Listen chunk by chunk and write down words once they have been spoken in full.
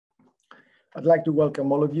I'd like to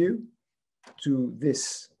welcome all of you to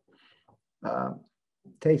this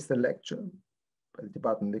taster lecture by the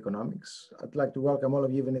Department of Economics. I'd like to welcome all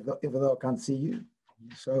of you, even though I can't see you.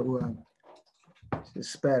 So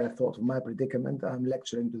spare a thought of my predicament. I'm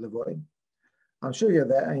lecturing to the void. I'm sure you're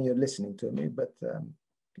there and you're listening to me, but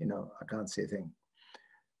you know, I can't see a thing.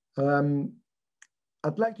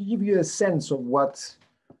 I'd like to give you a sense of what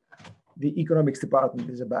the economics department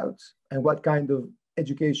is about and what kind of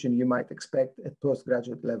education you might expect at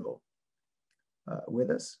postgraduate level with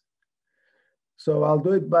us. So I'll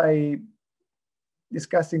do it by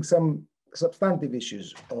discussing some substantive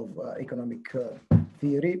issues of economic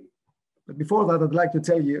theory. But before that, I'd like to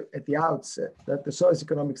tell you at the outset that the SOAS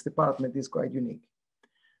economics department is quite unique.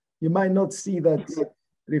 You might not see that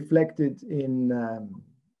reflected in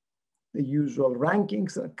the usual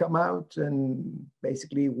rankings that come out and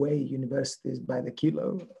basically weigh universities by the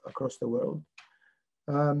kilo across the world.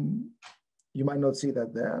 You might not see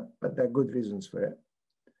that there, but there are good reasons for it.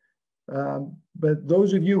 But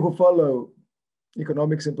those of you who follow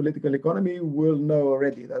economics and political economy will know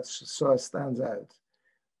already that SOAS stands out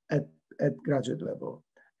at graduate level.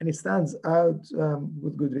 And it stands out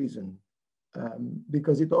with good reason,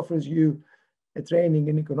 because it offers you a training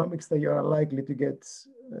in economics that you are likely to get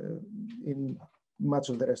in much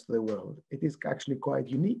of the rest of the world. It is actually quite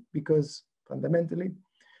unique because fundamentally,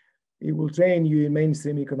 it will train you in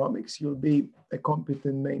mainstream economics. You'll be a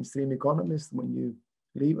competent mainstream economist when you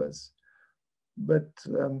leave us. But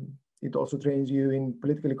it also trains you in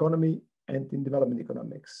political economy and in development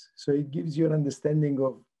economics. So it gives you an understanding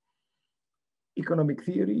of economic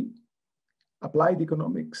theory, applied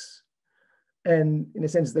economics, and in a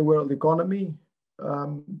sense, the world economy.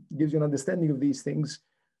 Gives you an understanding of these things,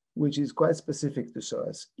 which is quite specific to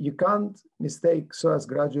SOAS. You can't mistake SOAS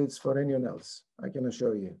graduates for anyone else, I can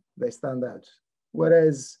assure you. They stand out.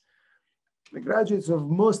 Whereas the graduates of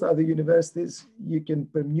most other universities, you can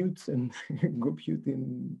permute and compute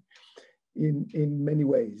in many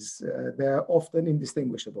ways. They are often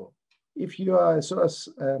indistinguishable. If you are a SOAS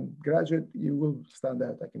graduate, you will stand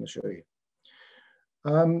out, I can assure you.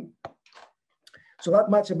 So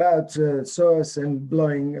that much about SOAS and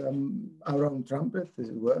blowing our own trumpet, as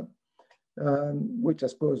it were, which I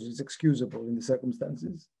suppose is excusable in the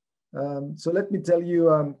circumstances. So let me tell you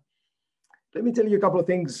a couple of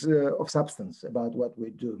things of substance about what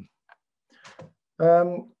we do.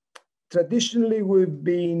 Traditionally, we've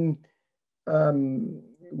been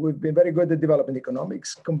very good at development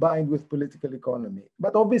economics combined with political economy.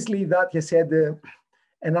 But obviously that has had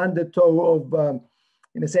an undertow of,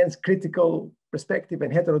 in a sense, critical perspective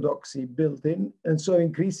and heterodoxy built in. And so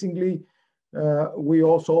increasingly, we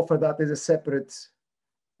also offer that as a separate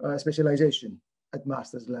specialization at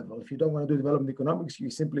master's level. If you don't want to do development economics, you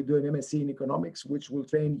simply do an MSc in economics, which will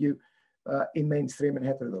train you in mainstream and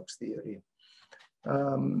heterodox theory.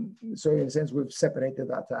 So in a sense, we've separated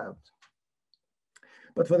that out.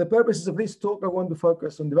 But for the purposes of this talk, I want to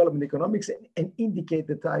focus on development economics and indicate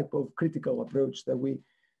the type of critical approach that we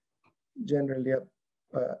generally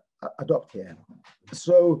adopt here.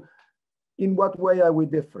 So in what way are we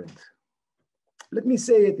different? Let me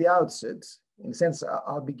say at the outset, in a sense,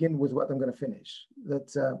 I'll begin with what I'm going to finish,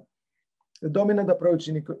 that the dominant approach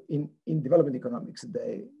in development economics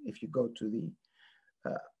today, if you go to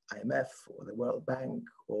the IMF or the World Bank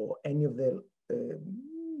or any of the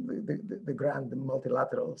grand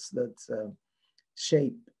multilaterals that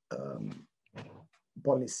shape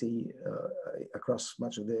policy across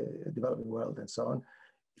much of the developing world and so on,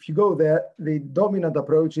 if you go there, the dominant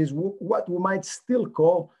approach is what we might still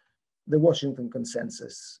call the Washington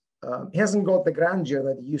consensus. It hasn't got the grandeur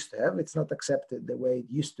that it used to have. It's not accepted the way it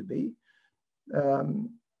used to be.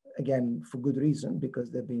 Again, for good reason, because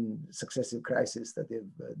there have been successive crises that have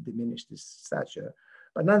diminished its stature.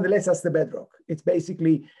 But nonetheless, that's the bedrock. It's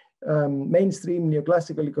basically mainstream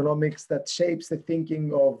neoclassical economics that shapes the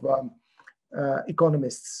thinking of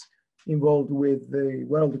economists involved with the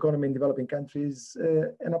world economy in developing countries,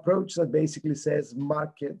 an approach that basically says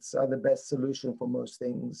markets are the best solution for most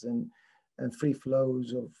things, and free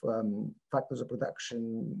flows of factors of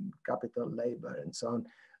production, capital, labor, and so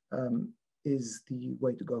on is the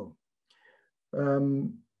way to go.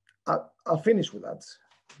 I'll finish with that.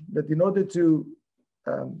 But in order to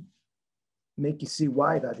make you see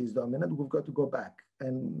why that is dominant, we've got to go back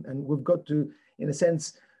and we've got to, in a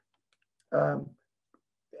sense,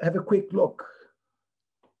 have a quick look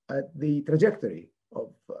at the trajectory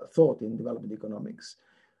of thought in development economics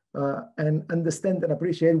and understand and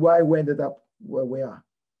appreciate why we ended up where we are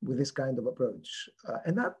with this kind of approach.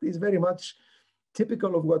 And that is very much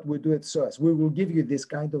typical of what we do at SOAS. We will give you this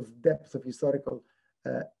kind of depth of historical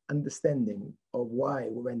understanding of why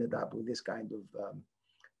we ended up with this kind of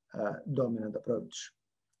dominant approach,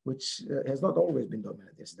 which has not always been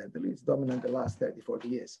dominant, incidentally. It's dominant the last 30, 40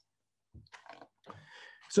 years.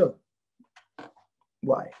 So,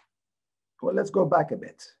 why? Well, let's go back a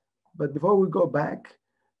bit. But before we go back,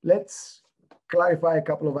 let's clarify a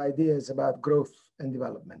couple of ideas about growth and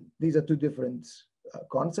development. These are two different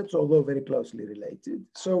concepts, although very closely related.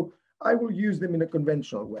 So I will use them in a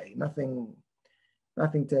conventional way, nothing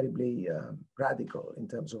terribly radical in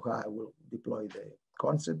terms of how I will deploy the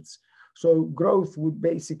concepts. So growth would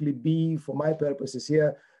basically be, for my purposes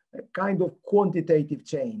here, a kind of quantitative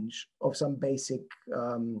change of some basic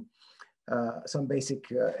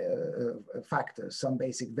factors, some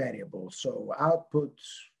basic variables. So output,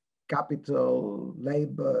 capital,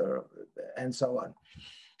 labor, and so on.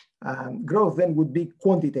 Growth then would be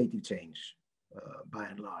quantitative change, by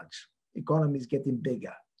and large. Economies getting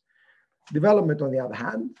bigger. Development, on the other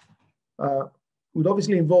hand, would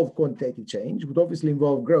obviously involve quantitative change, would obviously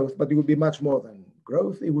involve growth, but it would be much more than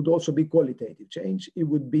growth. It would also be qualitative change. It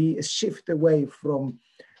would be a shift away from,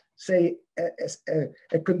 say,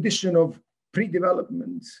 a condition of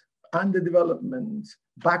pre-development, underdevelopment,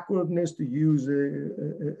 backwardness, to use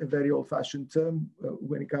a very old-fashioned term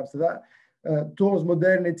when it comes to that, towards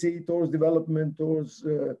modernity, towards development, towards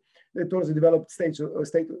a developed state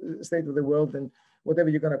of the world, and whatever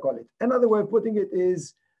you're going to call it. Another way of putting it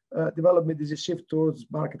is development is a shift towards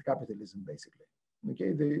market capitalism, basically.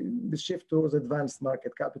 Okay, the shift towards advanced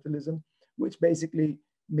market capitalism, which basically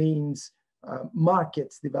means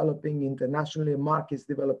markets developing internationally, markets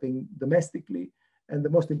developing domestically, and the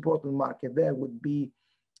most important market there would be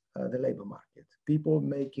the labor market. People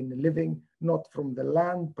making a living not from the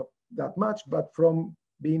land that much, but from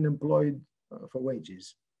being employed for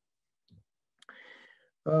wages.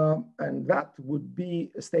 And that would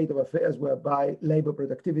be a state of affairs whereby labor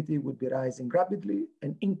productivity would be rising rapidly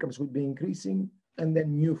and incomes would be increasing, and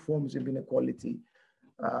then new forms of inequality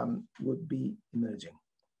would be emerging.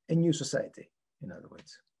 A new society, in other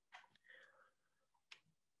words.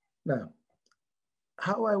 Now,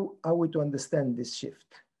 how are we to understand this shift,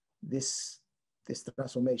 this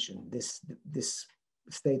transformation, this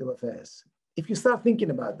state of affairs? If you start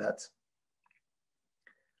thinking about that,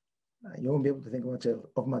 you won't be able to think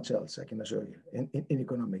of much else, I can assure you, in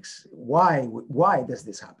economics. Why does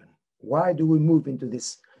this happen? Why do we move into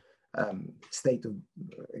this state of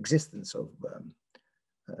existence of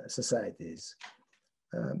societies?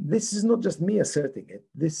 This is not just me asserting it.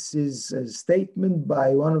 This is a statement by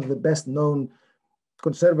one of the best known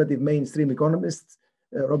conservative mainstream economists,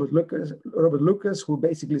 Robert Lucas, who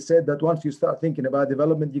basically said that once you start thinking about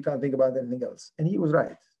development, you can't think about anything else. And he was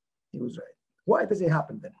right. He was right. Why does it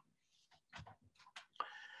happen then?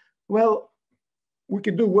 Well, we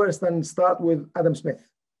could do worse than start with Adam Smith,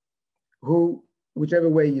 who, whichever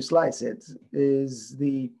way you slice it, is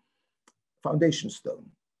the foundation stone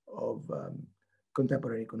of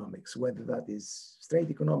contemporary economics, whether that is straight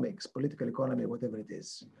economics, political economy, whatever it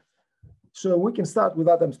is. So we can start with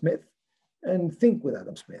Adam Smith and think with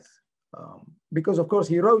Adam Smith, because of course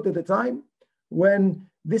he wrote at a time when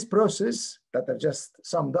this process that I've just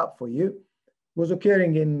summed up for you was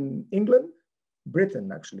occurring in England,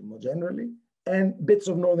 Britain actually more generally, and bits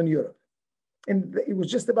of Northern Europe. And it was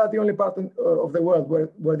just about the only part of the world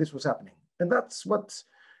where this was happening. And that's what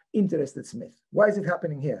interested Smith. Why is it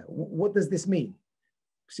happening here? What does this mean?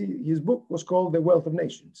 See, his book was called The Wealth of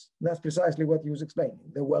Nations. That's precisely what he was explaining,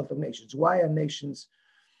 the wealth of nations. Why are nations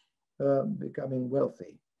becoming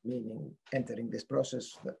wealthy, meaning entering this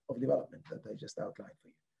process of development that I just outlined for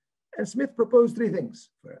you? And Smith proposed three things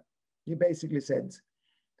for it. He basically said,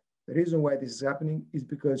 the reason why this is happening is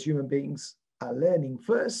because human beings are learning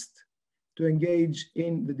first to engage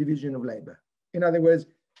in the division of labor. In other words,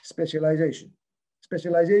 specialization.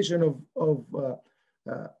 Specialization of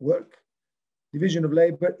work, division of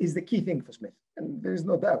labor is the key thing for Smith. And there's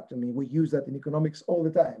no doubt. I mean, we use that in economics all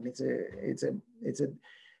the time. It's a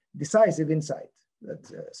decisive insight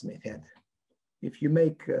that Smith had. If you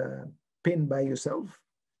make a pin by yourself,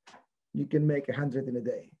 you can make 100 in a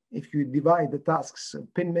day. If you divide the tasks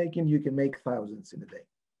of pin making, you can make thousands in a day.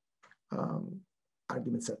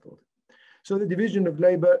 Argument settled. So the division of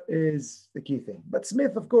labor is the key thing. But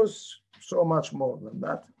Smith, of course, saw much more than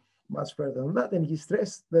that, much further than that. And he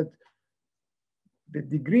stressed that the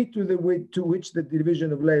degree to which the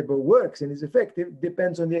division of labor works and is effective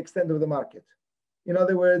depends on the extent of the market. In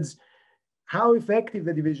other words, how effective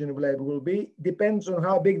the division of labor will be depends on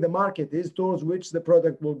how big the market is towards which the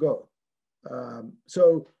product will go.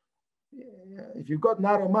 So if you've got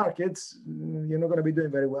narrow markets, you're not going to be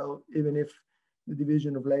doing very well, even if the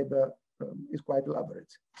division of labor is quite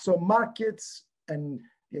elaborate. So markets and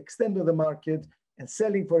the extent of the market and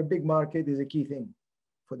selling for a big market is a key thing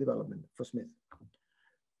for development for Smith.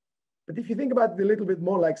 But if you think about it a little bit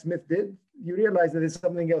more like Smith did, you realize that there's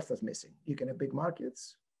something else that's missing. You can have big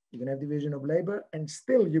markets, you can have division of labor, and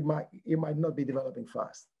still you might not be developing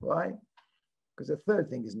fast. Why? Because the third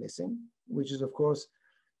thing is missing, which is, of course,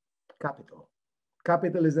 capital.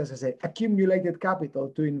 Capital is, as I say, accumulated capital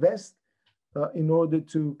to invest in order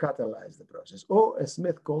to catalyze the process, or as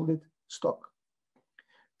Smith called it, stock.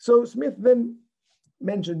 So Smith then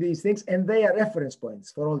mentioned these things, and they are reference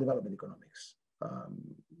points for all development economics.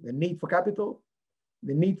 The need for capital,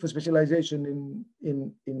 the need for specialization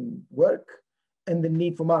in work, and the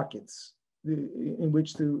need for markets in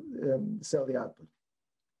which to sell the output.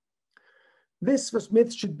 This for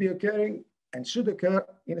Smith should be occurring and should occur,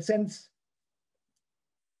 in a sense,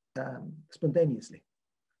 spontaneously.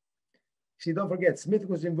 See, don't forget, Smith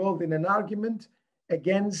was involved in an argument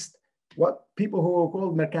against what people who were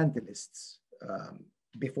called mercantilists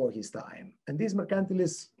before his time. And these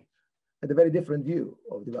mercantilists had a very different view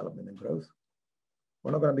of development and growth.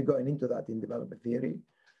 We're not going to be going into that in development theory.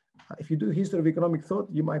 If you do history of economic thought,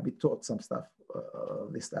 you might be taught some stuff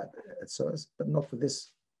of this type at SOAS, but not for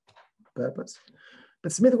this purpose.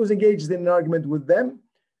 But Smith was engaged in an argument with them.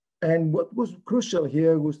 And what was crucial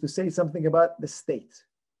here was to say something about the state,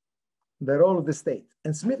 the role of the state.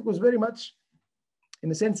 And Smith was very much,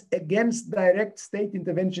 in a sense, against direct state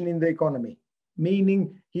intervention in the economy,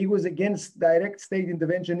 meaning he was against direct state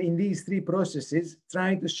intervention in these three processes,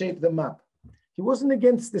 trying to shape them up. He wasn't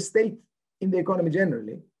against the state in the economy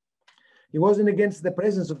generally. He wasn't against the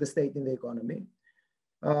presence of the state in the economy.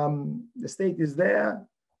 The state is there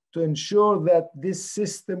to ensure that this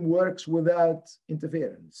system works without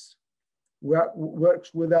interference,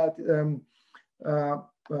 works without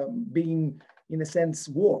being, in a sense,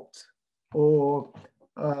 warped or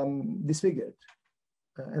disfigured.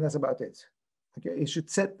 And that's about it. Okay, it should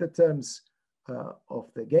set the terms of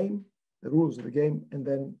the game, the rules of the game, and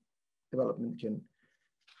then development can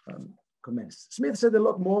commence. Smith said a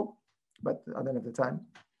lot more, but I don't have the time.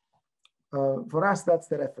 For us, that's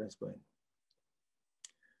the reference point.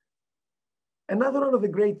 Another one of the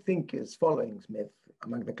great thinkers following Smith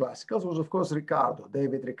among the classicals was, of course, Ricardo,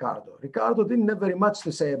 David Ricardo. Ricardo didn't have very much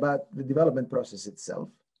to say about the development process itself.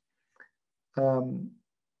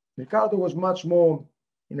 Ricardo was much more,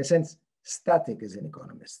 in a sense, static as an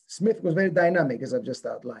economist. Smith was very dynamic, as I've just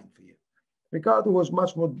outlined for you. Ricardo was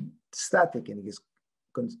much more static in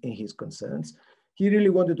his concerns. He really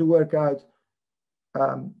wanted to work out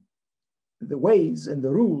the ways and the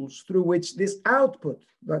rules through which this output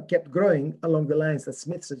that kept growing along the lines that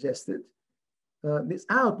Smith suggested, this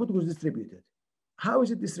output was distributed. How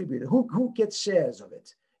is it distributed? Who gets shares of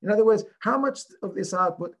it? In other words, how much of this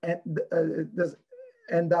output does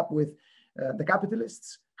end up with the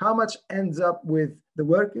capitalists? How much ends up with the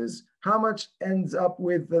workers? How much ends up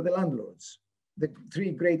with the landlords? The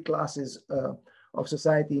three great classes of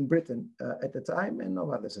society in Britain at the time, and of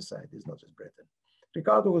other societies, not just Britain.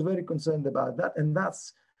 Ricardo was very concerned about that, and that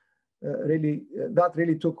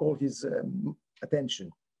really took all his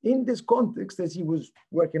attention. In this context, as he was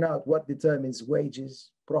working out what determines wages,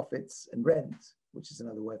 profits, and rent, which is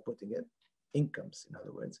another way of putting it, incomes, in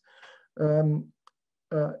other words,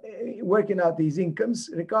 working out these incomes,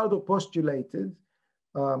 Ricardo postulated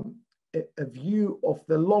a view of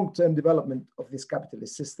the long-term development of this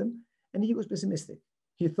capitalist system, and he was pessimistic.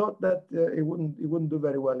 He thought that it wouldn't do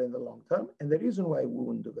very well in the long term, and the reason why it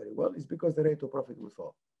wouldn't do very well is because the rate of profit would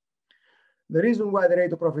fall. The reason why the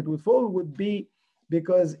rate of profit would fall would be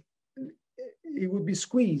because it would be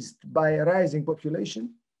squeezed by a rising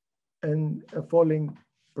population and a falling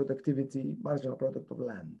productivity, marginal product of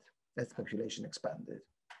land as the population expanded.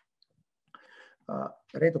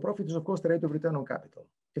 The rate of profit is, of course, the rate of return on capital.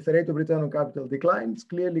 If the rate of return on capital declines,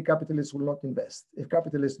 clearly capitalists will not invest. If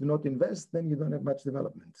capitalists do not invest, then you don't have much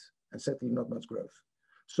development and certainly not much growth.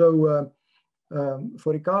 So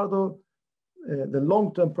for Ricardo, the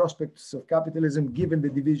long-term prospects of capitalism, given the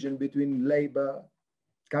division between labor,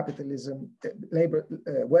 capitalism,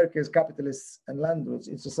 workers, capitalists, and landlords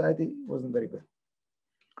in society, wasn't very good.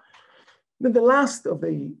 Then the last of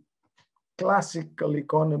the classical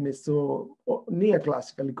economists or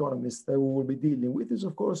neoclassical economists that we will be dealing with is,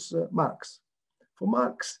 of course, Marx. For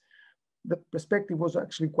Marx, the perspective was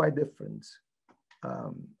actually quite different.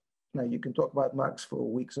 Now, you can talk about Marx for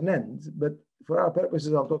weeks on end, but for our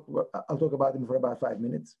purposes, I'll talk about him for about 5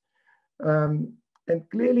 minutes. And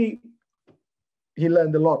clearly, he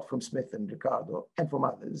learned a lot from Smith and Ricardo and from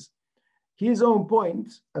others. His own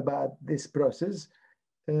point about this process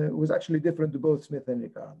was actually different to both Smith and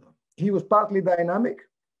Ricardo. He was partly dynamic,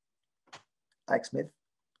 like Smith,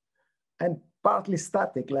 and partly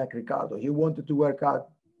static, like Ricardo. He wanted to work out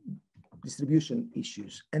distribution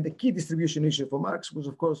issues. And the key distribution issue for Marx was,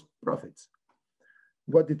 of course, profits.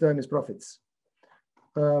 What determines profits?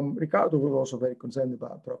 Ricardo was also very concerned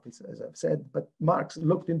about profits, as I've said, but Marx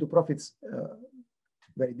looked into profits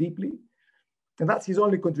very deeply. And that's his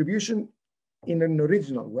only contribution in an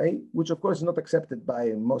original way, which of course is not accepted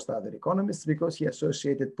by most other economists because he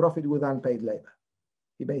associated profit with unpaid labor.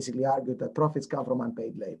 He basically argued that profits come from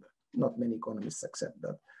unpaid labor. Not many economists accept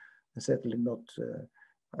that, and certainly not,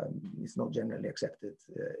 it's not generally accepted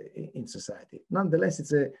in society. Nonetheless,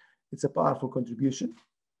 it's a powerful contribution,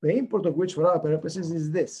 the import of which for our purposes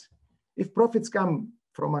is this. If profits come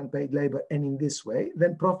from unpaid labor and in this way,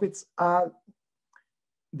 then profits are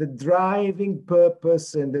the driving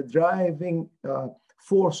purpose and the driving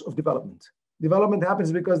force of development. Development happens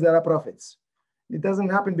because there are profits. It doesn't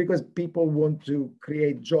happen because people want to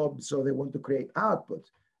create jobs or they want to create output.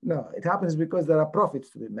 No, it happens because there are profits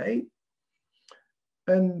to be made.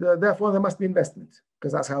 And therefore, there must be investment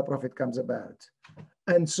because that's how profit comes about.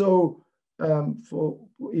 And so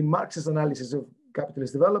in Marx's analysis of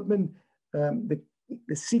capitalist development,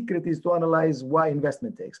 the secret is to analyze why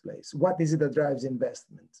investment takes place. What is it that drives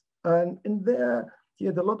investment? And there, he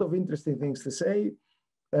had a lot of interesting things to say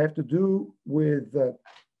that have to do with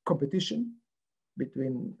competition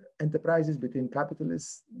between enterprises, between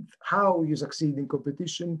capitalists, how you succeed in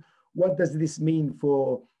competition, what does this mean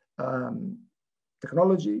for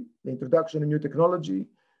technology, the introduction of new technology,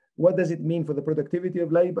 what does it mean for the productivity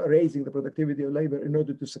of labor, raising the productivity of labor in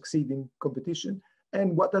order to succeed in competition,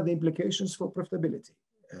 and what are the implications for profitability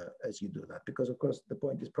as you do that, because of course the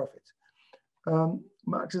point is profit.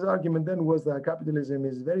 Marx's argument then was that capitalism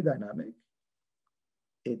is very dynamic.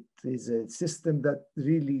 It is a system that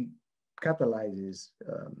really catalyzes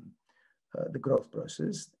the growth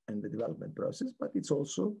process and the development process, but it's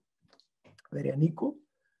also very unequal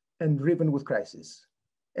and driven with crisis.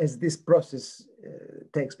 As this process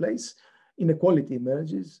takes place, inequality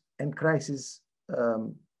emerges and crises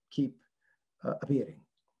keep appearing.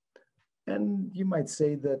 And you might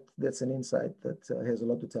say that that's an insight that has a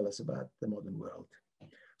lot to tell us about the modern world.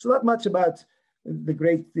 So that much about the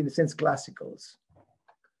great, in a sense, classicals.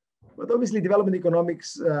 But obviously development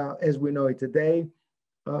economics, as we know it today,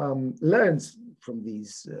 learns from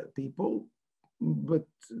these people, but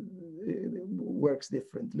works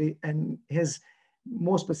differently and has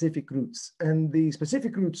more specific roots. And the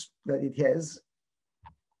specific roots that it has,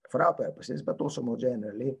 for our purposes, but also more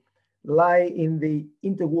generally, lie in the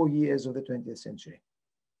interwar years of the 20th century.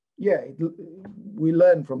 Yeah, we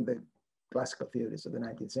learn from the classical theories of the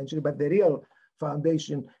 19th century, but the real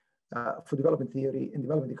foundation for development theory and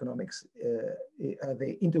development economics are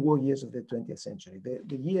the interwar years of the 20th century,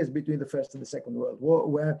 the years between the First and the Second World War,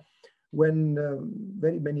 when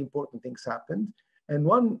very many important things happened. And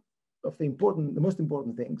one of the most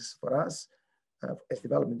important things for us as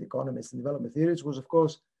development economists and development theorists was, of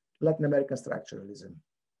course, Latin American structuralism.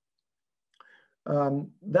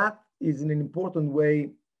 That is in an important way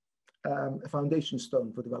a foundation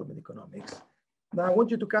stone for development economics. Now, I want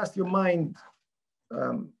you to cast your mind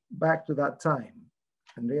back to that time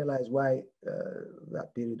and realize why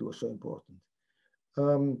that period was so important.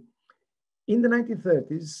 In the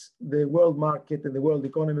 1930s, the world market and the world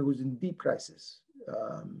economy was in deep crisis.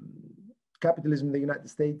 Capitalism in the United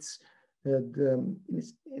States had,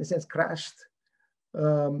 in a sense, crashed.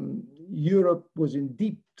 Europe was in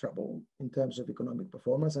deep trouble in terms of economic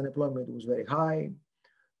performance. Unemployment was very high.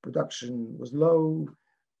 Production was low.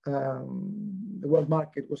 The world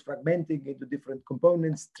market was fragmenting into different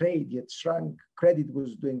components. Trade had shrunk. Credit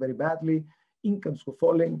was doing very badly. Incomes were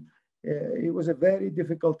falling. It was a very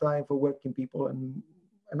difficult time for working people and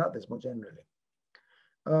others more generally.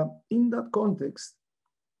 In that context,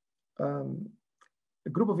 a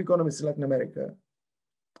group of economists in Latin America,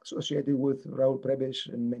 associated with Raúl Prebisch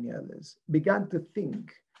and many others, began to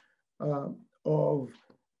think of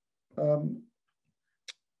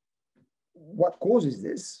what causes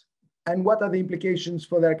this and what are the implications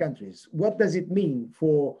for their countries. What does it mean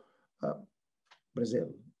for Brazil?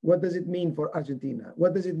 What does it mean for Argentina?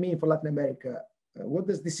 What does it mean for Latin America? What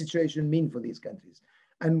does this situation mean for these countries?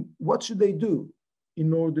 And what should they do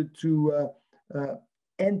in order to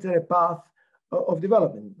enter a path of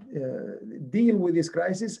development, deal with this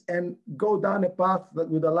crisis and go down a path that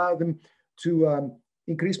would allow them to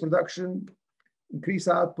increase production, increase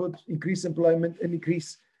output, increase employment, and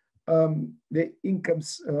increase the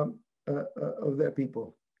incomes of their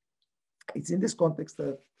people. It's in this context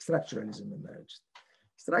that structuralism emerged.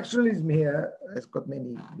 Structuralism here has got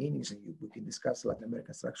many meanings, and we can discuss Latin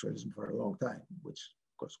American structuralism for a long time, which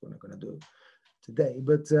of course we're not going to do today.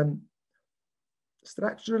 But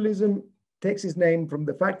structuralism takes its name from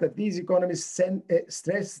the fact that these economies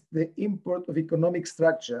stress the import of economic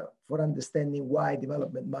structure for understanding why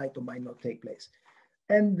development might or might not take place.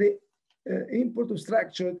 And the import of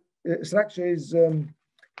structure is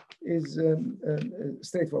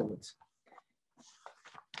straightforward.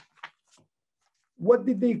 What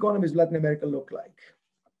did the economies of Latin America look like?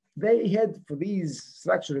 They had, for these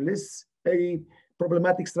structuralists, a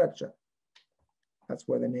problematic structure. That's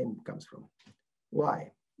where the name comes from.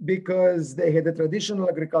 Why? Because they had a traditional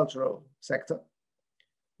agricultural sector,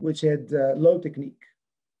 which had low technique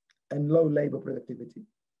and low labor productivity.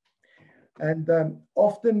 And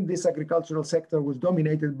often this agricultural sector was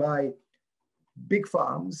dominated by big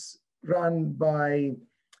farms run by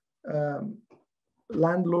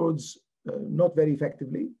landlords not very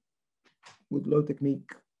effectively, with low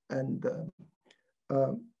technique and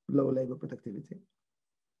low labor productivity.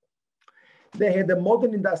 They had a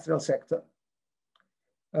modern industrial sector,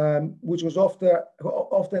 which was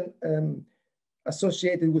often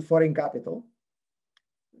associated with foreign capital,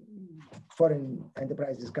 foreign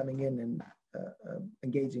enterprises coming in and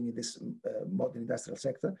engaging in this modern industrial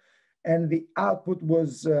sector. And the output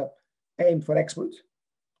was aimed for export.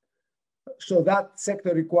 So that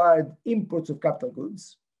sector required imports of capital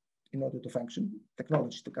goods in order to function,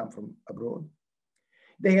 technology to come from abroad.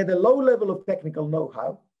 They had a low level of technical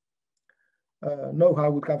know-how.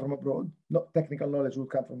 Know-how would come from abroad. Technical knowledge would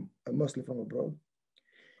come from mostly from abroad.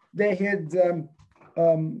 They had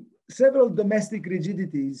several domestic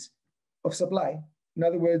rigidities of supply. In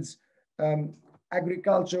other words,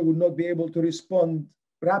 agriculture would not be able to respond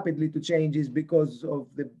rapidly to changes because of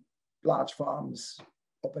the large farms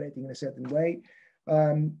operating in a certain way.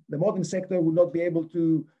 The modern sector would not be able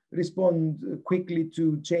to respond quickly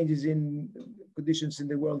to changes in conditions in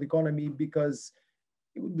the world economy because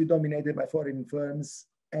it would be dominated by foreign firms,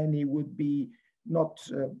 and it would be not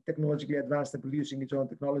technologically advanced in producing its own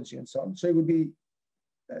technology and so on. So it would be,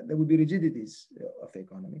 there would be rigidities of the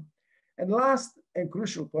economy. And last and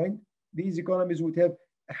crucial point, these economies would have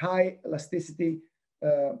a high elasticity,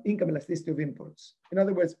 income elasticity of imports. In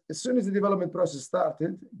other words, as soon as the development process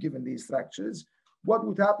started, given these structures, what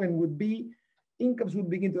would happen would be incomes would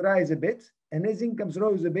begin to rise a bit, and as incomes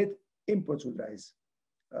rose a bit, imports would rise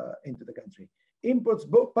into the country. Imports,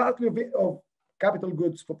 both partly of capital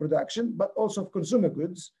goods for production, but also of consumer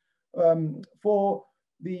goods for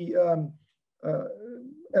the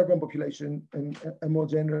urban population and more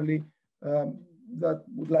generally that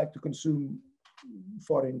would like to consume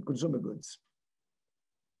foreign consumer goods.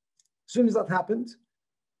 As soon as that happened,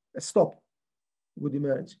 a stop would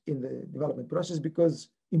emerge in the development process because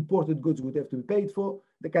imported goods would have to be paid for.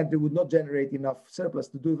 The country would not generate enough surplus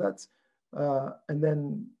to do that. And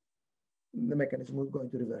then the mechanism would go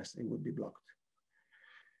into reverse. It would be blocked.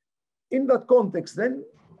 In that context, then,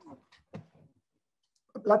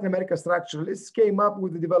 Latin America structuralists came up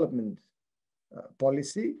with the development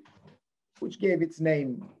policy, which gave its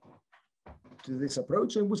name to this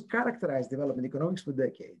approach and was characterized development economics for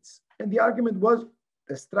decades. And the argument was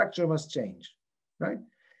the structure must change, right?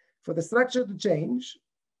 For the structure to change,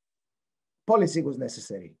 policy was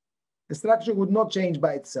necessary. The structure would not change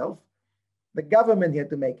by itself. The government had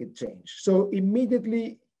to make it change. So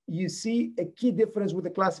immediately you see a key difference with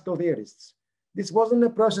the classical theorists. This wasn't a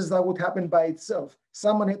process that would happen by itself.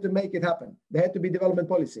 Someone had to make it happen. There had to be development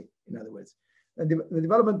policy, in other words. And the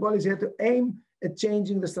development policy had to aim at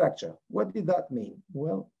changing the structure. What did that mean?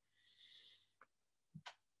 Well,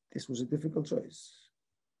 this was a difficult choice.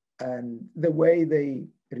 And the way they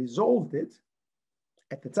resolved it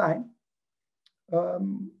at the time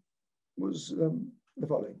was the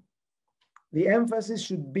following. The emphasis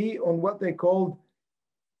should be on what they called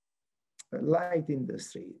light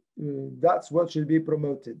industry. That's what should be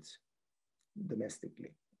promoted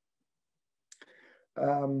domestically.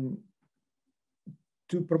 To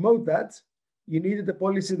promote that, you needed a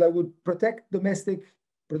policy that would protect domestic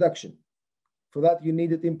production. For that, you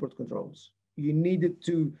needed import controls. You needed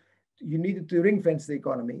to ring fence the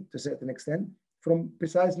economy to a certain extent from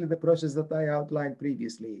precisely the process that I outlined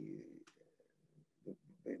previously,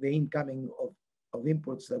 the incoming of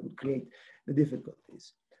imports that would create the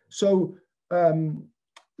difficulties. So,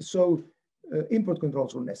 import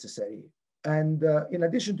controls were necessary. And in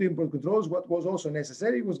addition to import controls, what was also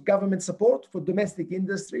necessary was government support for domestic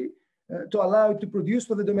industry to allow it to produce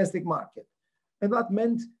for the domestic market. And that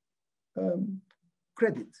meant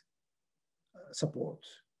credit support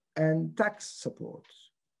and tax support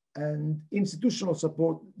and institutional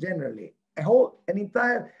support generally an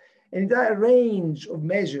entire range of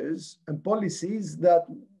measures and policies that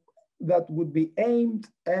would be aimed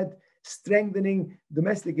at strengthening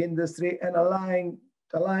domestic industry and allowing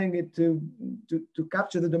it to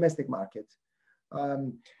capture the domestic market,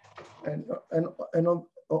 and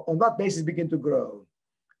on that basis begin to grow.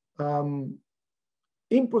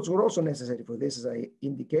 Inputs were also necessary for this, as I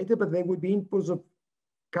indicated, but they would be inputs of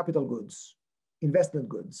capital goods, investment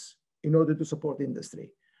goods, in order to support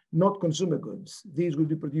industry, not consumer goods. These would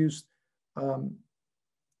be produced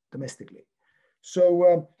domestically.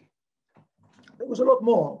 So there was a lot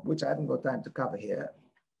more, which I haven't got time to cover here,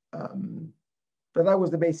 but that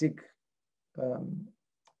was the basic.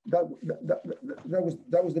 That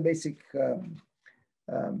was the basic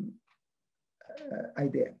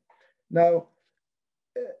idea. Now,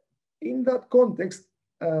 in that context,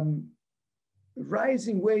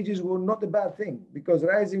 rising wages were not a bad thing, because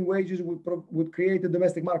rising wages would create a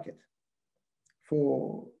domestic market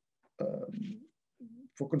for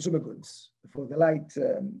consumer goods, for the light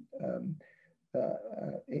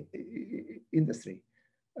industry,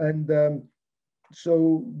 and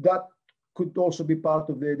so that could also be part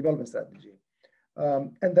of the development strategy,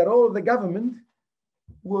 and the role of the government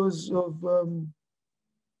was of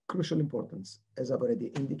crucial importance, as I've already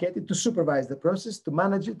indicated, to supervise the process, to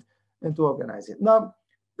manage it, and to organize it. Now,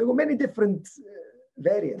 there were many different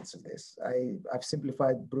variants of this. I've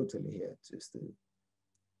simplified brutally here just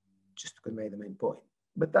to convey the main point,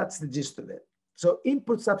 but that's the gist of it. So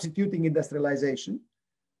input substituting industrialization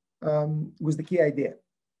was the key idea.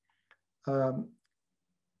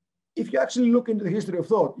 If you actually look into the history of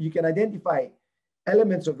thought, you can identify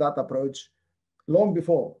elements of that approach long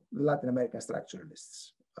before the Latin American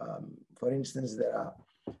structuralists. For instance, there are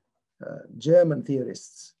German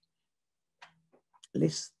theorists,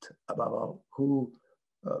 Liszt above all, who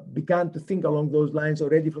began to think along those lines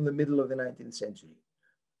already from the middle of the 19th century.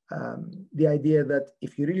 The idea that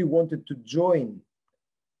if you really wanted to join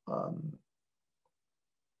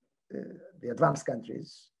the advanced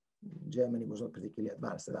countries, Germany was not particularly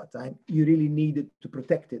advanced at that time, you really needed to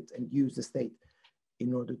protect it and use the state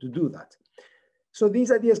in order to do that. So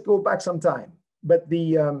these ideas go back some time, but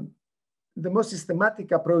the most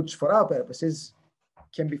systematic approach for our purposes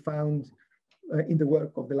can be found in the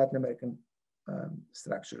work of the Latin American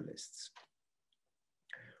structuralists.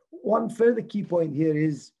 One further key point here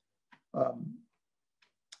is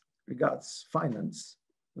regards finance,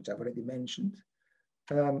 which I've already mentioned.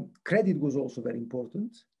 Credit was also very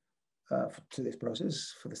important to this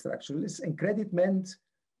process for the structuralists, and credit meant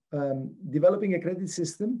developing a credit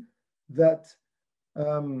system that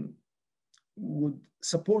would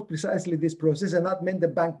support precisely this process, and that meant a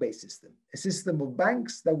bank-based system, a system of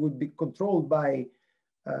banks that would be controlled by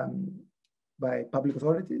public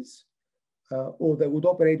authorities, or that would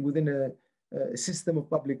operate within a system of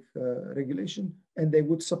public regulation, and they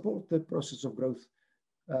would support the process of growth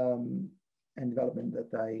and development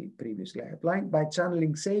that I previously outlined by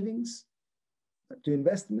channeling savings to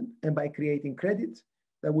investment and by creating credit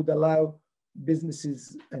that would allow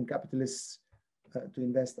businesses and capitalists to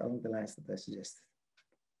invest along the lines that I suggested.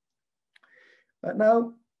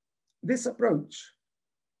 Now, this approach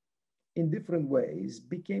in different ways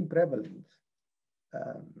became prevalent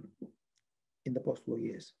in the post-war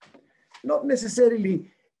years. Not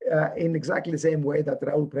necessarily in exactly the same way that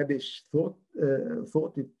Raúl Prebisch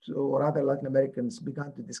thought it, or other Latin Americans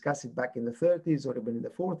began to discuss it back in the 30s or even in the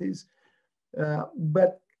 40s,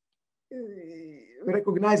 but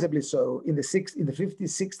recognizably so in the 50s,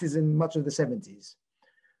 60s, and much of the 70s.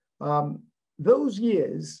 Those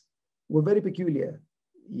years were very peculiar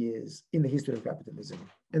years in the history of capitalism.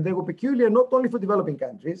 And they were peculiar not only for developing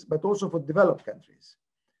countries, but also for developed countries.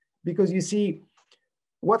 Because you see,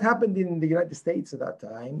 what happened in the United States at that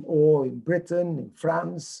time, or in Britain, in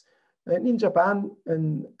France, and in Japan,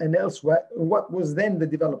 and elsewhere, what was then the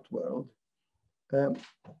developed world,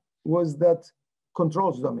 was that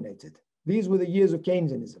controls dominated. These were the years of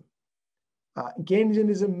Keynesianism.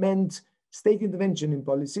 Keynesianism meant state intervention in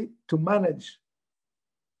policy to manage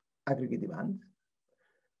aggregate demand,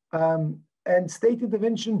 and state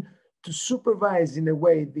intervention to supervise in a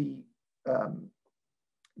way the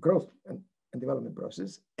growth and development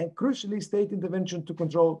process, and crucially, state intervention to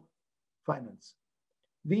control finance.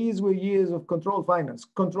 These were years of controlled finance,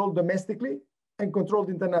 controlled domestically and controlled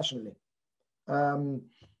internationally.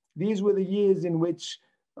 These were the years in which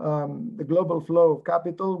the global flow of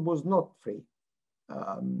capital was not free.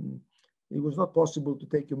 It was not possible to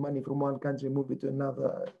take your money from one country and move it to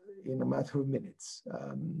another in a matter of minutes,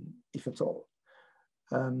 if at all.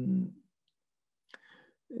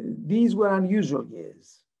 These were unusual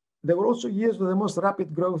years. There were also years with the most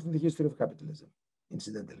rapid growth in the history of capitalism,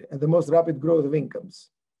 incidentally, and the most rapid growth of incomes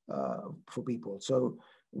for people. So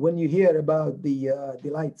when you hear about the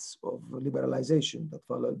delights of liberalization that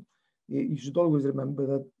followed, you should always remember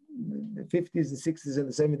that the 50s, the 60s, and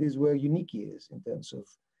the 70s were unique years in terms of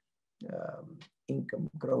income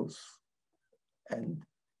growth and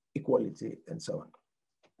equality and so on.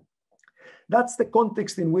 That's the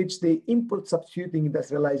context in which the import substituting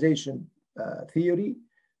industrialization theory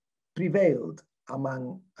prevailed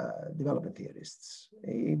among development theorists.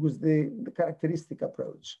 It was the characteristic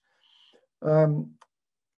approach. And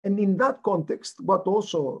in that context, what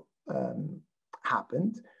also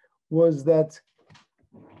happened was that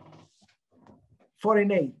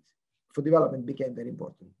foreign aid for development became very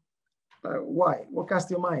important. Why? Well, cast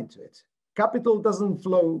your mind to it. Capital doesn't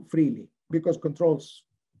flow freely because controls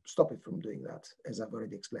stop it from doing that, as I've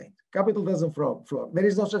already explained. Capital doesn't flow. There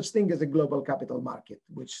is no such thing as a global capital market,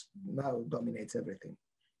 which now dominates everything.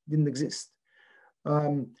 Didn't exist.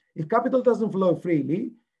 If capital doesn't flow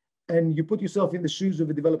freely, and you put yourself in the shoes of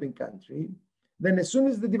a developing country, then as soon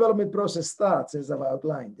as the development process starts, as I've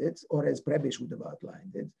outlined it, or as Prebisch would have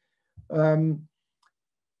outlined it,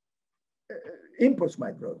 imports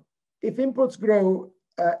might grow. If imports grow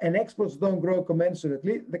and exports don't grow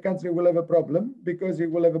commensurately, the country will have a problem because it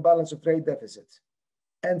will have a balance of trade deficit.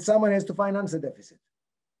 And someone has to finance the deficit.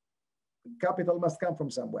 Capital must come from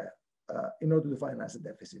somewhere in order to finance the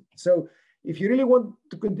deficit. So if you really want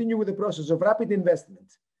to continue with the process of rapid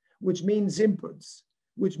investment, which means imports,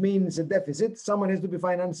 which means a deficit, someone has to be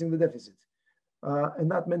financing the deficit.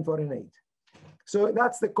 And that meant foreign aid. So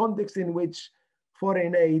that's the context in which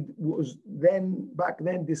foreign aid was back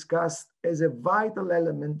then discussed as a vital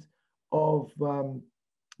element of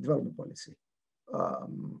development policy.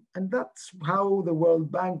 And that's how the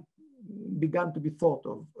World Bank began to be thought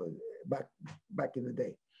of back in the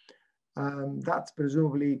day. That's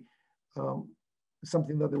presumably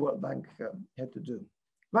something that the World Bank had to do.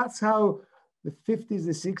 That's how the 50s,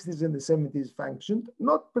 the 60s, and the 70s functioned,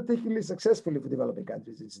 not particularly successfully for developing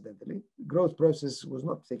countries, incidentally. The growth process was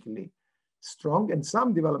not particularly strong, and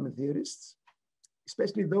some development theorists,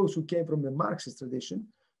 especially those who came from the Marxist tradition,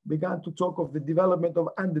 began to talk of the development of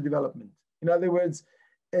underdevelopment. In other words,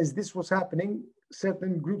 as this was happening,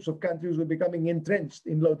 certain groups of countries were becoming entrenched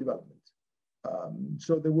in low development.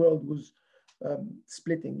 So the world was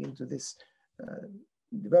splitting into this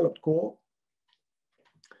developed core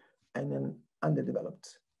and an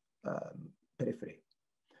underdeveloped periphery.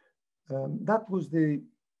 That was the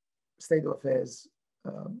state of affairs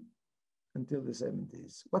until the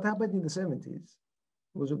 70s. What happened in the 70s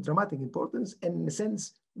was of dramatic importance, and in a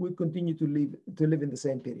sense, we continue to live in the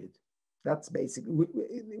same period. That's basically,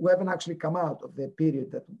 we haven't actually come out of the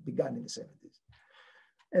period that began in the 70s.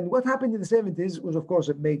 And what happened in the 70s was, of course,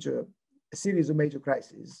 a series of major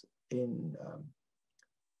crises in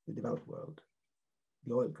the developed world.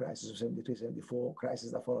 The oil crisis of 73, 74,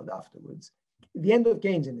 crisis that followed afterwards. The end of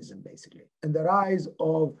Keynesianism, basically, and the rise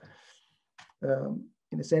of,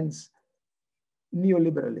 in a sense,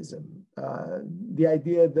 neoliberalism, the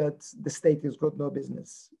idea that the state has got no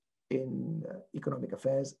business in economic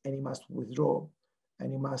affairs, and he must withdraw,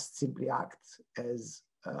 and he must simply act as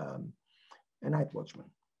a night watchman.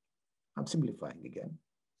 I'm simplifying again,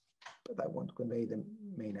 but I want to convey the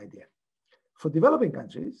main idea. For developing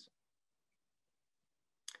countries,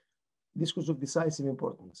 this was of decisive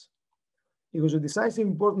importance. It was of decisive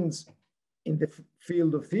importance in the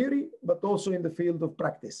field of theory, but also in the field of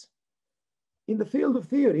practice. In the field of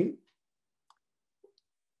theory,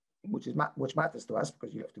 which matters to us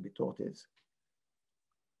because you have to be taught it,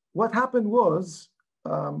 what happened was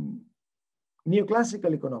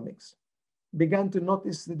neoclassical economics began to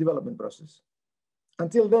notice the development process.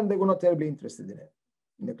 Until then, they were not terribly interested in it,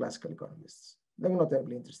 neoclassical economists. They were not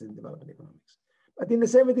terribly interested in development economics. But in the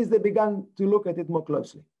 70s, they began to look at it more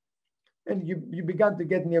closely. And you began to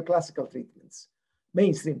get neoclassical treatments,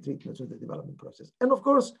 mainstream treatments of the development process. And of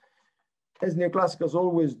course, as neoclassicals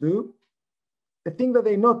always do, the thing that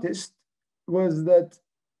they noticed was that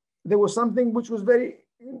there was something which was very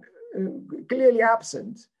clearly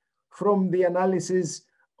absent from the analysis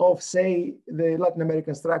of, say, the Latin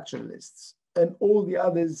American structuralists and all the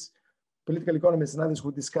others, political economists and others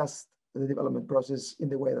who discussed the development process in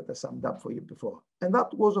the way that I summed up for you before. And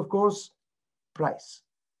that was, of course, price.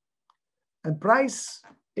 And price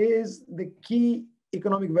is the key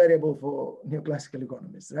economic variable for neoclassical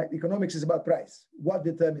economists, right? Economics is about price. What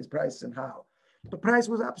determines price and how? But price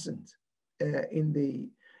was absent in the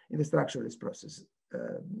structuralist process.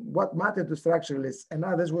 What mattered to structuralists and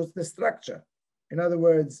others was the structure. In other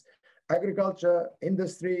words, agriculture,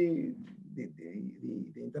 industry, the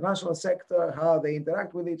international sector, how they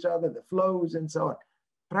interact with each other, the flows and so on.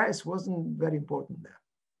 Price wasn't very important there.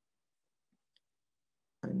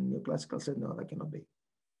 And neoclassical said, no, that cannot be.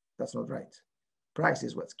 That's not right. Price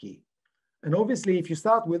is what's key. And obviously, if you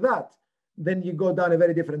start with that, then you go down a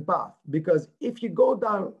very different path. Because if you go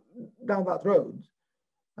down that road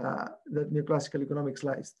that neoclassical economics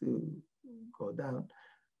likes to go down,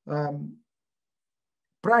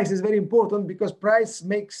 price is very important because price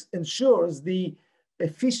ensures the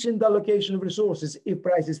efficient allocation of resources if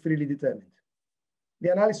price is freely determined.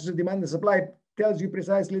 The analysis of demand and supply tells you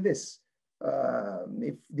precisely this.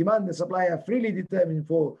 If demand and supply are freely determined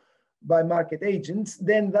by market agents,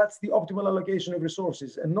 then that's the optimal allocation of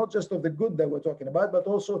resources, and not just of the good that we're talking about, but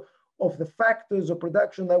also of the factors of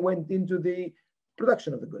production that went into the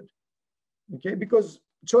production of the good. Okay, because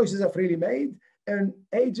choices are freely made, and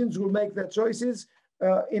agents will make their choices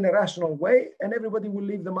in a rational way, and everybody will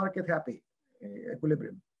leave the market happy,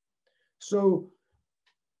 equilibrium. So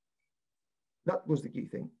that was the key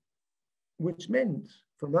thing, which meant,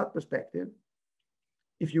 from that perspective,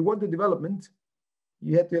 if you wanted development,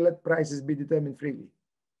 you had to let prices be determined freely.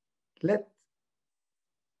 Let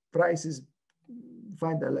prices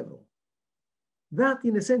find their level. That,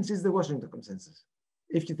 in a sense, is the Washington Consensus.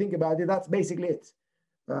 If you think about it, that's basically it.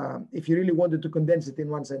 If you really wanted to condense it in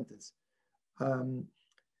one sentence.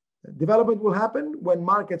 Development will happen when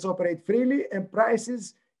markets operate freely and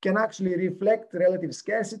prices can actually reflect relative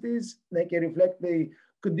scarcities. They can reflect the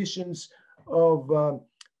conditions of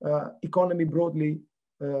economy broadly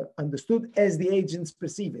understood as the agents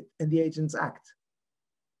perceive it and the agents act.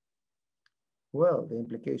 Well, the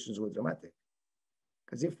implications were dramatic,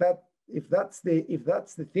 because if that's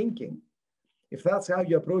the thinking, if that's how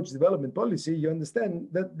you approach development policy, you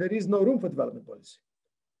understand that there is no room for development policy.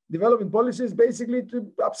 Development policy is basically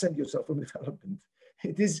to absent yourself from development.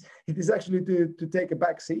 It is actually to take a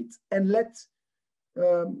back seat and let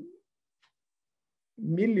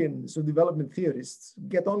millions of development theorists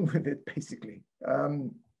get on with it, basically.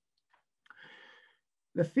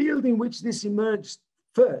 The field in which this emerged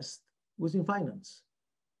first was in finance,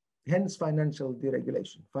 hence financial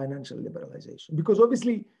deregulation, financial liberalization, because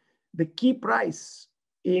obviously the key price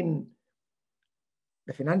in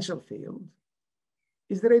the financial field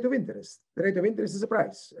is the rate of interest. The rate of interest is a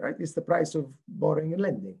price, right? It's the price of borrowing and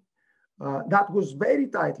lending. That was very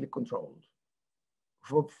tightly controlled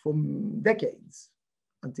for decades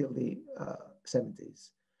until the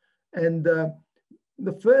 70s. And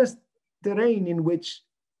the first terrain in which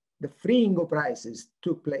the freeing of prices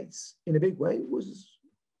took place in a big way was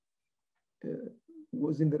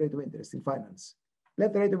in the rate of interest in finance.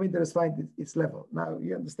 Let the rate of interest find its level. Now,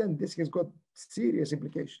 you understand this has got serious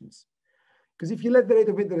implications. Because if you let the rate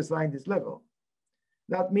of interest find its level,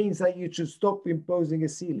 that means that you should stop imposing a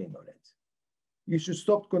ceiling on it. You should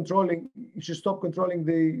stop controlling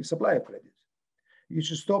the supply of credit. You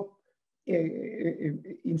should stop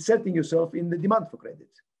inserting yourself in the demand for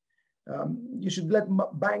credit. You should let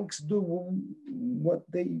banks do what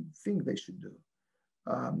they think they should do.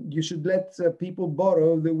 You should let people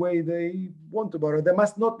borrow the way they want to borrow. There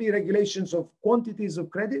must not be regulations of quantities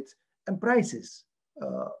of credit and prices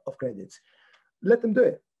of credit. Let them do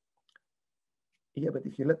it. Yeah, but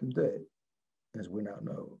if you let them do it, as we now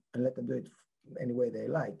know, and let them do it any way they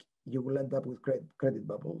like, you will end up with credit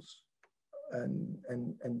bubbles and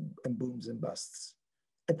booms and busts.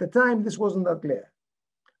 At the time, this wasn't that clear,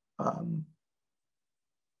 but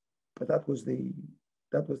that was the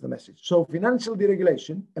message. So financial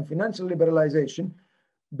deregulation and financial liberalization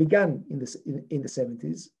began in the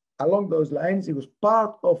 70s. Along those lines, it was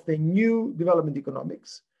part of the new development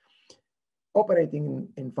economics operating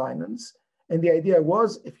in finance. And the idea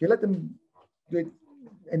was, if you let them do it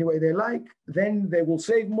any way they like, then they will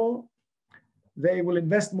save more, they will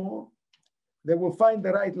invest more, they will find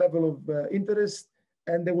the right level of interest,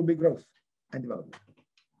 and there will be growth and development.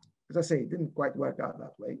 As I say, it didn't quite work out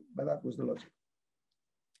that way, but that was the logic.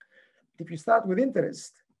 If you start with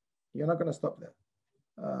interest, you're not going to stop there.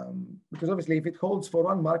 Because obviously, if it holds for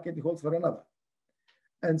one market, it holds for another.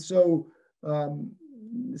 And so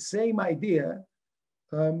the same idea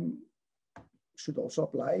should also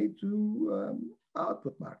apply to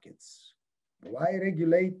output markets. Why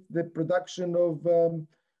regulate the production of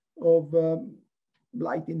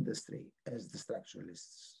light industry, as the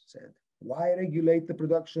structuralists said? Why regulate the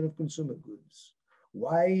production of consumer goods?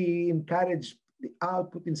 Why encourage the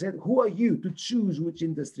output instead? Who are you to choose which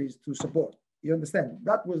industries to support? You understand?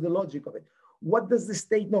 That was the logic of it. What does the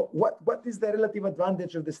state know? What is the relative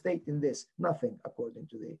advantage of the state in this? Nothing, according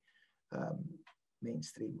to the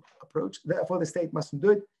mainstream approach. Therefore, the state mustn't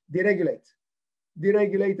do it.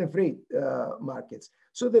 deregulate and free markets.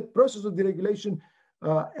 So the process of deregulation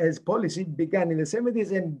as policy began in the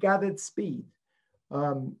 70s and gathered speed.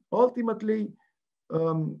 Ultimately,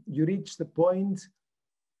 you reach the point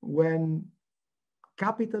when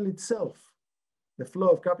capital itself, the flow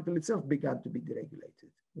of capital itself, began to be deregulated.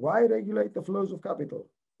 Why regulate the flows of capital?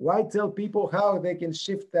 Why tell people how they can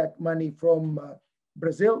shift that money from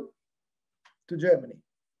Brazil to Germany?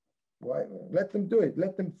 Why let them do it?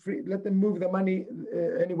 Let them move the money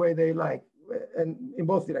any way they like, and in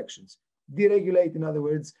both directions. Deregulate, in other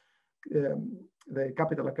words, the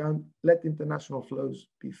capital account. Let international flows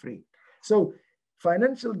be free. So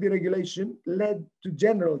financial deregulation led to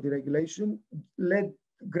general deregulation, led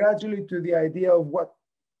gradually to the idea of what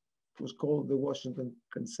was called the Washington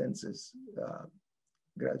Consensus.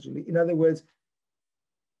 Gradually, in other words,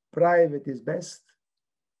 private is best,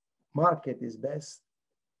 market is best,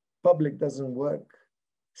 public doesn't work,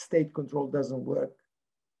 state control doesn't work,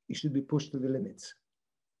 it should be pushed to the limits.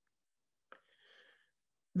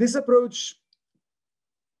 This approach,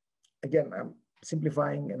 again, I'm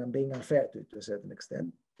simplifying and I'm being unfair to a certain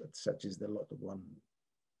extent, but such is the lot of 1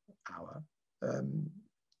 hour.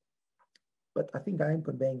 But I think I am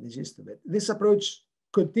conveying the gist of it. This approach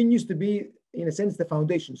continues to be, in a sense, the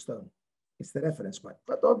foundation stone. It's the reference point.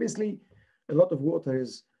 But obviously, a lot of water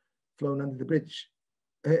has flown under the bridge,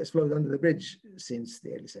 has flowed under the bridge since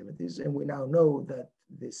the early 70s. And we now know that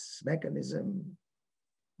this mechanism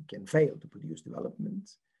can fail to produce development.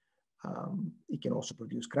 It can also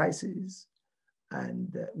produce crises.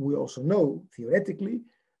 And we also know, theoretically,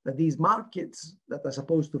 that these markets that are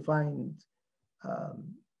supposed to find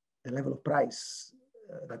a level of price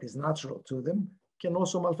that is natural to them can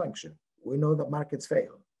also malfunction. We know that markets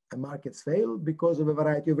fail. And markets fail because of a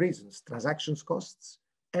variety of reasons: transactions costs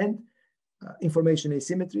and information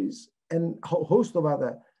asymmetries and a host of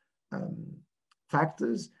other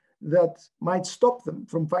factors that might stop them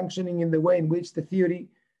from functioning in the way in which the theory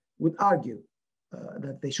would argue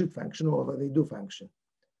that they should function or that they do function.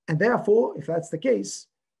 And therefore, if that's the case,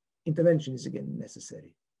 intervention is again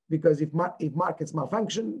necessary. Because if markets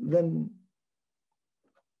malfunction, then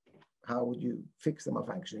how would you fix the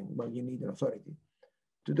malfunctioning? Well, you need an authority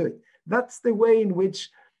to do it. That's the way in which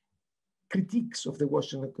critiques of the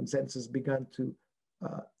Washington Consensus began to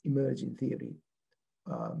emerge in theory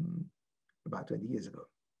about 20 years ago.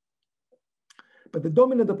 But the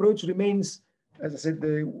dominant approach remains, as I said,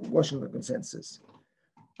 the Washington Consensus.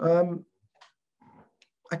 I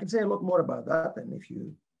can say a lot more about that, and if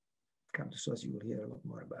you come to SOAS, you will hear a lot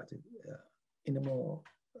more about it in a more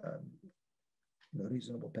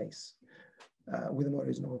reasonable pace, with a more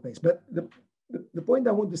reasonable pace. But the point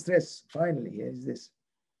I want to stress finally here is this.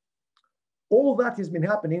 All that has been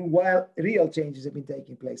happening while real changes have been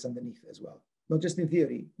taking place underneath as well, not just in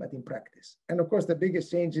theory, but in practice. And of course, the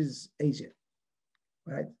biggest change is Asia,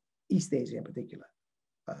 right? East Asia in particular,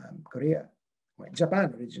 Korea, well,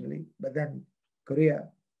 Japan originally, but then Korea,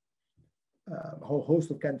 a whole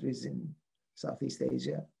host of countries in Southeast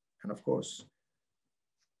Asia, and of course,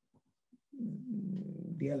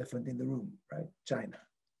 the elephant in the room, right? China,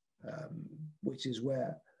 which is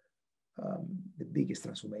where the biggest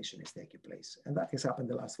transformation is taking place. And that has happened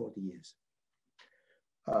the last 40 years.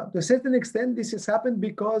 To a certain extent, this has happened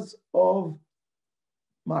because of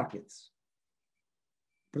markets,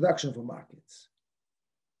 production for markets.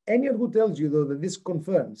 Anyone who tells you, though, that this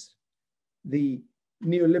confirms the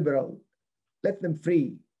neoliberal, let them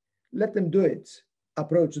free, let them do it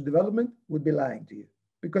approach to development would be lying to you,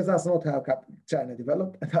 because that's not how China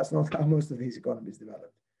developed, and that's not how most of these economies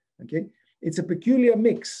developed. Okay, it's a peculiar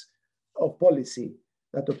mix of policy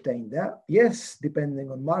that obtained there. Yes,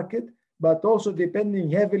 depending on market, but also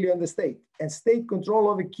depending heavily on the state and state control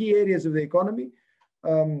over key areas of the economy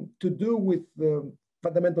to do with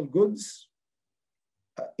fundamental goods,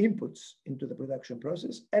 inputs into the production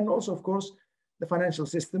process, and also, of course, the financial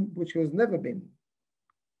system, which has never been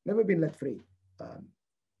let free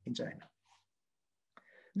in China.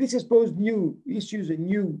 This has posed new issues and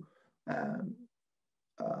new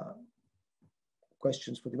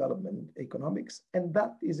questions for development economics, and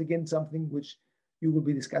that is again something which you will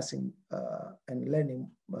be discussing and learning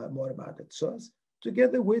more about at SOAS,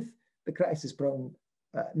 together with the crisis-prone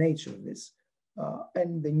nature of this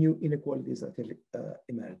and the new inequalities that have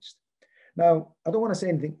emerged. Now, I don't want to say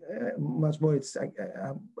anything much more.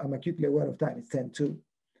 I'm acutely aware of time. It's 10:02.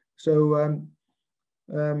 So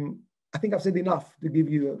I think I've said enough to give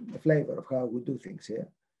you a flavor of how we do things here.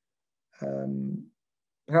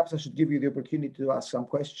 Perhaps I should give you the opportunity to ask some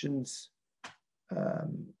questions.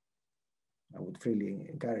 I would freely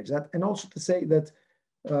encourage that. And also to say that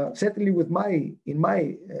Certainly in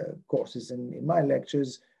my courses and in my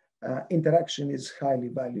lectures, interaction is highly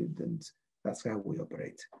valued, and that's how we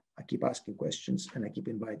operate. I keep asking questions and I keep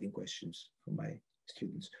inviting questions from my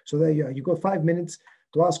students. So there you are. You've got 5 minutes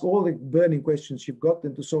to ask all the burning questions you've got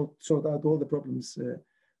and to sort out all the problems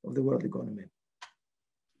of the world economy.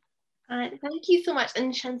 Thank you so much.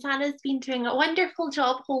 And Shanzana's been doing a wonderful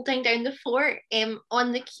job holding down the fort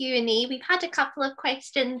on the Q&A. We've had a couple of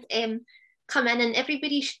questions come in, and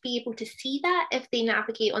everybody should be able to see that. If they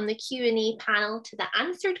navigate on the Q&A panel to the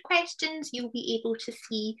answered questions, you'll be able to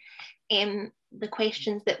see the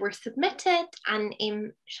questions that were submitted and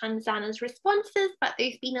Shanzana's responses. But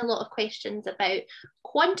there's been a lot of questions about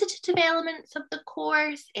quantitative elements of the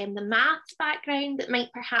course and the maths background that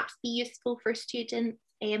might perhaps be useful for students.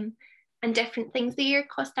 And different things there.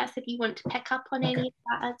 Kostas, if you want to pick up on any of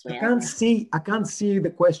that as well. I can't see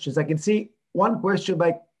the questions. I can see one question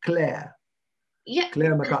by Claire. Yeah.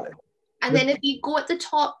 Claire McCullough. And then if you go at the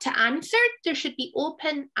top to answered, there should be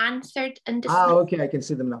open, answered, and dismissed. Ah, okay, I can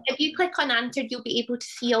see them now. If you click on answered, you'll be able to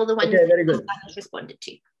see all the ones that was responded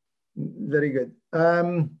to. Very good.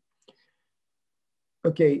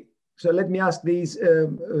 Okay, so let me ask these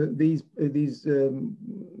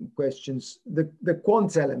questions. The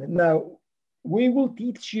quants element. Now, we will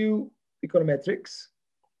teach you econometrics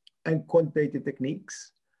and quantitative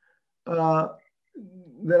techniques.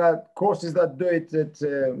 There are courses that do it at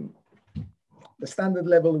the standard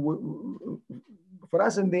level for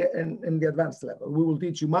us and the advanced level. We will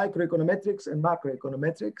teach you microeconometrics and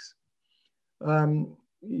macroeconometrics.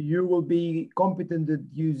 You will be competent at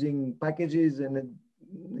using packages and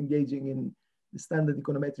engaging in the standard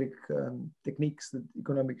econometric techniques that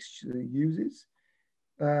economics uses.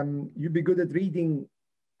 You'll be good at reading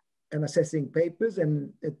and assessing papers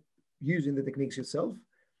and at using the techniques yourself.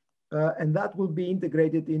 And that will be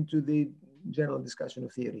integrated into the general discussion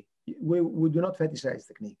of theory. We do not fetishize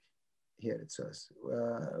technique here at SOAS.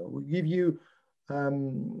 We give you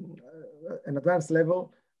an advanced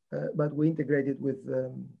level, but we integrate it with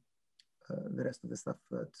the rest of the stuff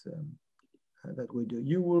that we do.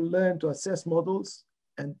 You will learn to assess models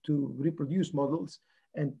and to reproduce models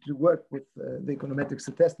and to work with the econometrics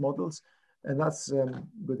to test models. And that's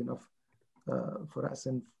good enough for us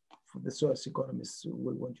and for the SOAS economists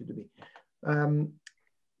we want you to be.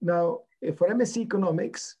 Now, for MSc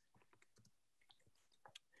Economics,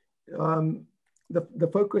 the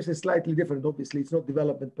focus is slightly different. Obviously, it's not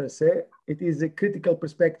development per se. It is a critical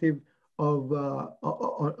perspective of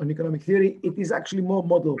on economic theory. It is actually more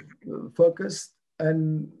model focused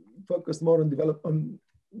and focused more on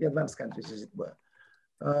the advanced countries, as it were.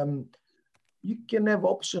 You can have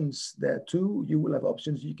options there too. You will have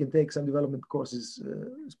options. You can take some development courses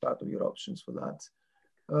as part of your options for that.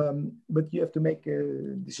 But you have to make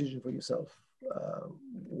a decision for yourself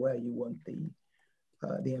where you want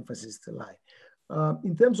the emphasis to lie.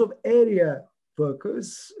 In terms of area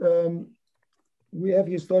focus, we have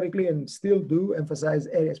historically and still do emphasize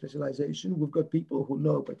area specialization. We've got people who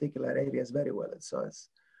know particular areas very well at SOAS,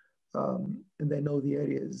 and they know the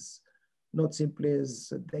areas not simply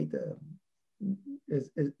as data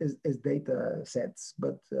data sets,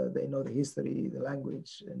 but they know the history, the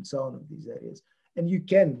language, and so on of these areas. And you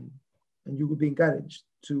can, and you will be encouraged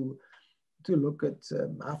to look at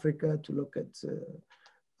Africa, to look at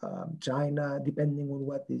China, depending on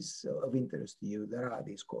what is of interest to you. There are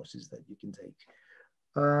these courses that you can take.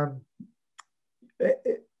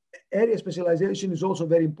 Area specialization is also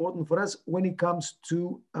very important for us when it comes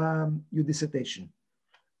to your dissertation.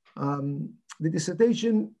 The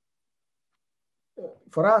dissertation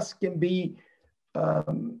for us can be a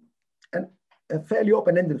fairly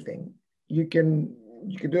open-ended thing. You can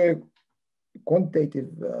do a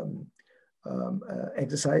quantitative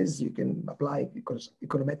exercise. You can apply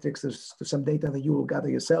econometrics to some data that you will gather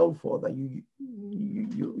yourself or that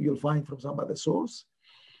you'll find from some other source.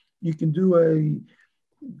 You can do a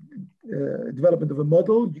development of a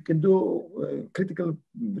model. You can do a critical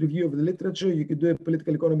review of the literature. You can do a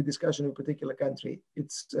political economy discussion of a particular country.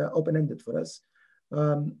 It's open-ended for us.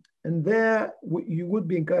 And there you would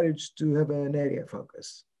be encouraged to have an area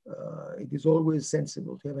focus. It is always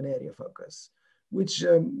sensible to have an area focus, which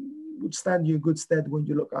would stand you in good stead when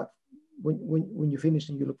you look at, when you finish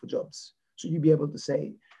and you look for jobs. So you'd be able to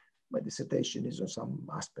say, my dissertation is on some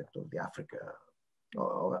aspect of the Africa,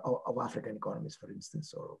 or of African economies, for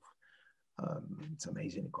instance, or of some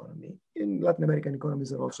Asian economy. In Latin American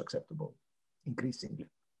economies are also acceptable, increasingly.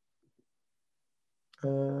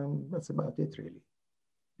 That's about it, really.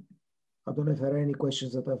 I don't know if there are any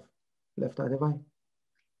questions that I've left out, have I?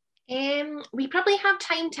 We probably have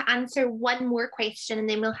time to answer one more question and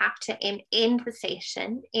then we'll have to end the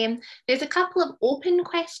session. There's a couple of open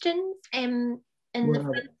questions in the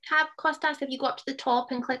front tab, Costas. If you go up to the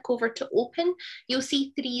top and click over to open, you'll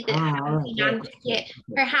see 3 that haven't been answered yet.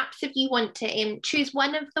 Perhaps if you want to choose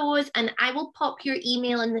one of those, and I will pop your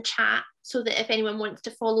email in the chat so that if anyone wants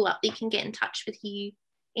to follow up, they can get in touch with you.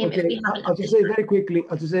 Okay, I'll just say very quickly,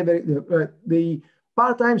 the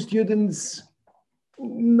part-time students,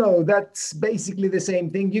 no, that's basically the same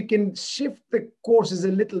thing. You can shift the courses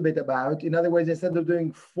a little bit about. In other words, instead of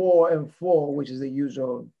doing 4 and 4, which is the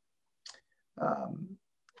usual,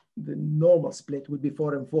 the normal split would be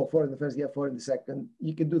 4 and 4, 4 in the first year, 4 in the second.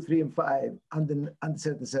 You can do 3 and 5 under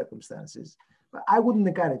certain circumstances. But I wouldn't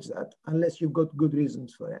encourage that unless you've got good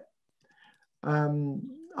reasons for it.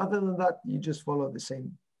 Other than that, you just follow the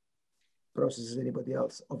same process as anybody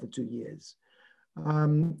else over 2 years.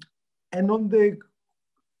 And on the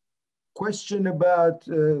question about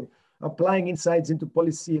applying insights into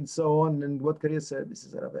policy and so on, and what career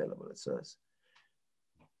services are available at SOAS.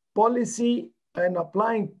 Policy and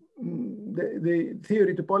applying the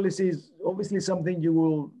theory to policy is obviously something you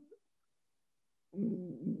will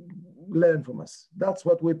learn from us. That's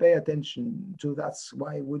what we pay attention to. That's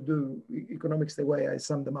why we do economics the way I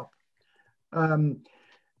sum them up.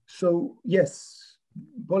 So yes,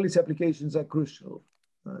 policy applications are crucial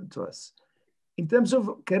to us. In terms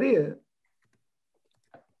of career,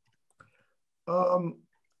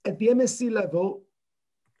 at the MSc level,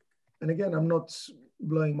 and again, I'm not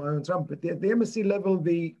blowing my own trumpet, at the MSc level,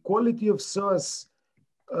 the quality of SOAS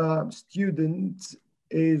students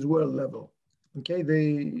is world level. Okay,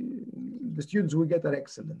 the students we get are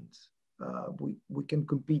excellent. We can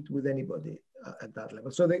compete with anybody at that level.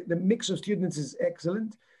 So the mix of students is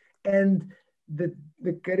excellent, and the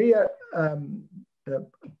career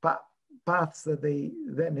paths that they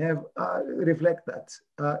then have reflect that.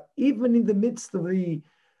 Even in the midst of the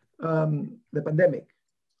pandemic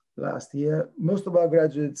last year, most of our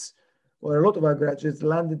graduates, or a lot of our graduates,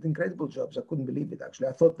 landed incredible jobs. I couldn't believe it, actually.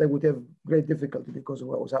 I thought they would have great difficulty because of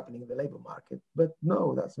what was happening in the labor market, but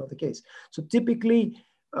no, that's not the case. So typically,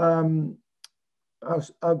 our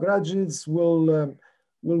graduates will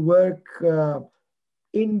work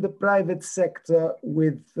in the private sector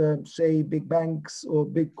with, say, big banks or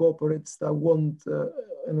big corporates that want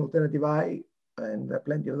an alternative eye, and there are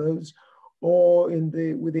plenty of those, or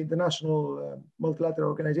with the international multilateral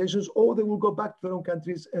organizations, or they will go back to their own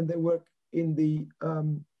countries and they work in the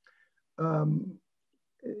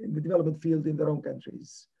development field in their own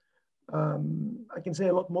countries. I can say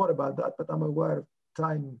a lot more about that, but I'm aware of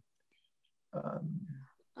time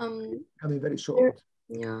coming very short.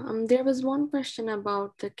 There was one question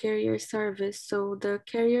about the career service. So the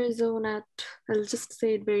career zone I'll just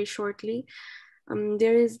say it very shortly.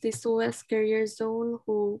 There is the SOAS career zone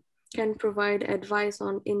who can provide advice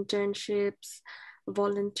on internships,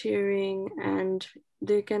 volunteering, and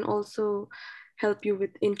they can also help you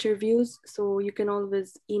with interviews. So you can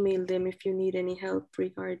always email them if you need any help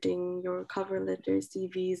regarding your cover letters,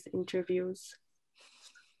 CVs, interviews.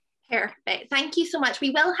 Perfect. Thank you so much.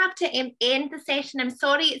 We will have to end the session. I'm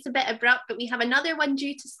sorry it's a bit abrupt, but we have another one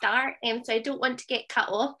due to start, so I don't want to get cut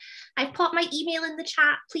off. I've put my email in the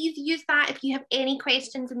chat. Please use that if you have any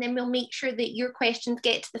questions, and then we'll make sure that your questions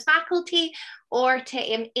get to the faculty or to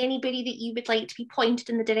anybody that you would like to be pointed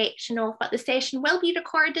in the direction of. But the session will be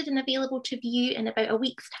recorded and available to view in about a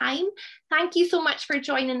week's time. Thank you so much for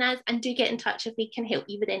joining us, and do get in touch if we can help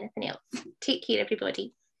you with anything else. Take care,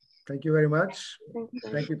 everybody. Thank you very much.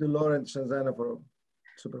 Thank you to Laura and Shazana for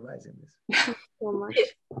supervising this. Thank you so much.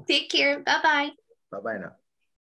 Take care. Bye-bye. Bye-bye now.